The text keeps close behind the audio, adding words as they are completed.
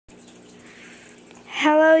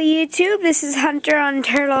Hello YouTube, this is Hunter on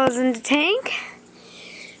Turtles in the Tank,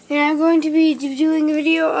 and I'm going to be doing a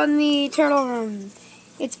video on the turtle room.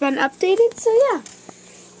 It's been updated, so yeah.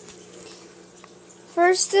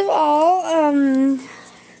 First of all,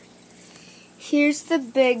 here's the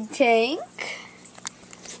big tank.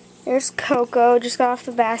 There's Coco, just got off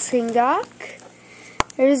the basking dock.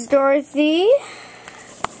 There's Dorothy,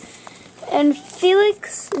 and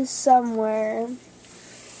Felix is somewhere.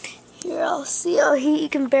 Here, I'll see. Oh, you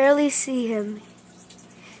can barely see him.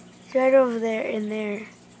 He's right over there, in there.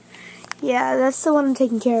 Yeah, that's the one I'm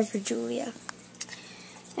taking care of for Julia.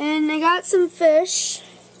 And I got some fish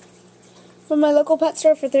from my local pet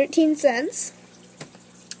store for 13 cents.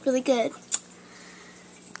 Really good.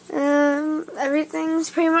 Everything's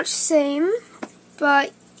pretty much the same,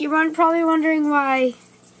 but you're probably wondering why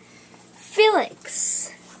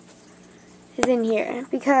Felix is in here,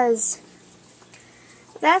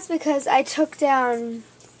 that's because I took down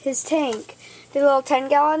his tank, the little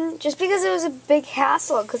 10-gallon, just because it was a big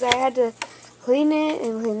hassle, because I had to clean it,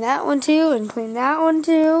 and clean that one too, and clean that one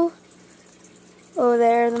too. Oh,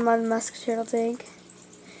 there, the mud musk turtle tank.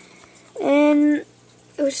 And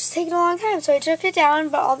it was just taking a long time, so I took it down,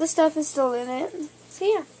 but all the stuff is still in it. So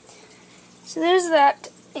yeah. So there's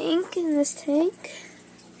that ink in this tank.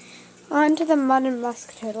 On to the mud and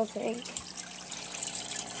musk turtle tank.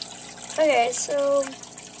 Okay, so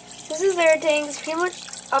this is their tank. It's pretty much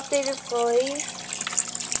updated fully.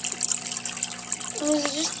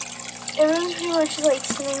 Everyone's pretty much like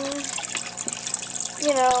sitting,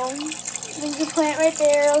 there's a plant right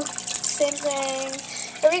there, same thing.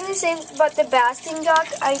 Everything's the same, but the basking dock,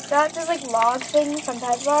 I got this like log thing from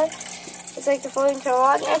Pet Bar. It's like the floating turtle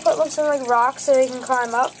log, and I put some like rocks so they can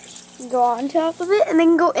climb up and go on top of it, and they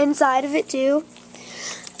can go inside of it too.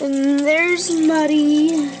 And there's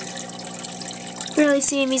Muddy. Barely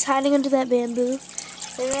see him, he's hiding under that bamboo.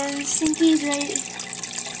 And then Stinky's right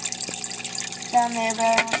down there, but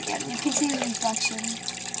I don't get him. You can see the reflection.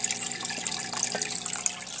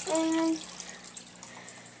 And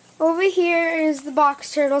over here is the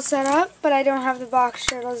box turtle setup, but I don't have the box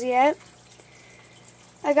turtles yet.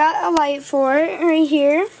 I got a light for it right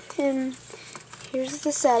here, and here's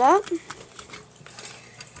the setup.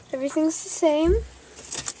 Everything's the same.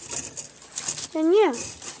 And yeah.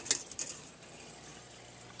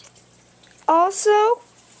 Also,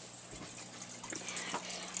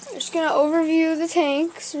 I'm just going to overview the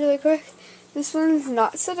tanks really quick. This one's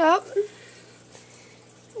not set up,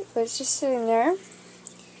 but it's just sitting there.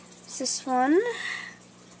 It's this one, and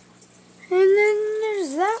then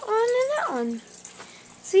there's that one and that one.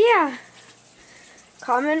 So yeah,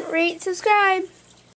 comment, rate, subscribe.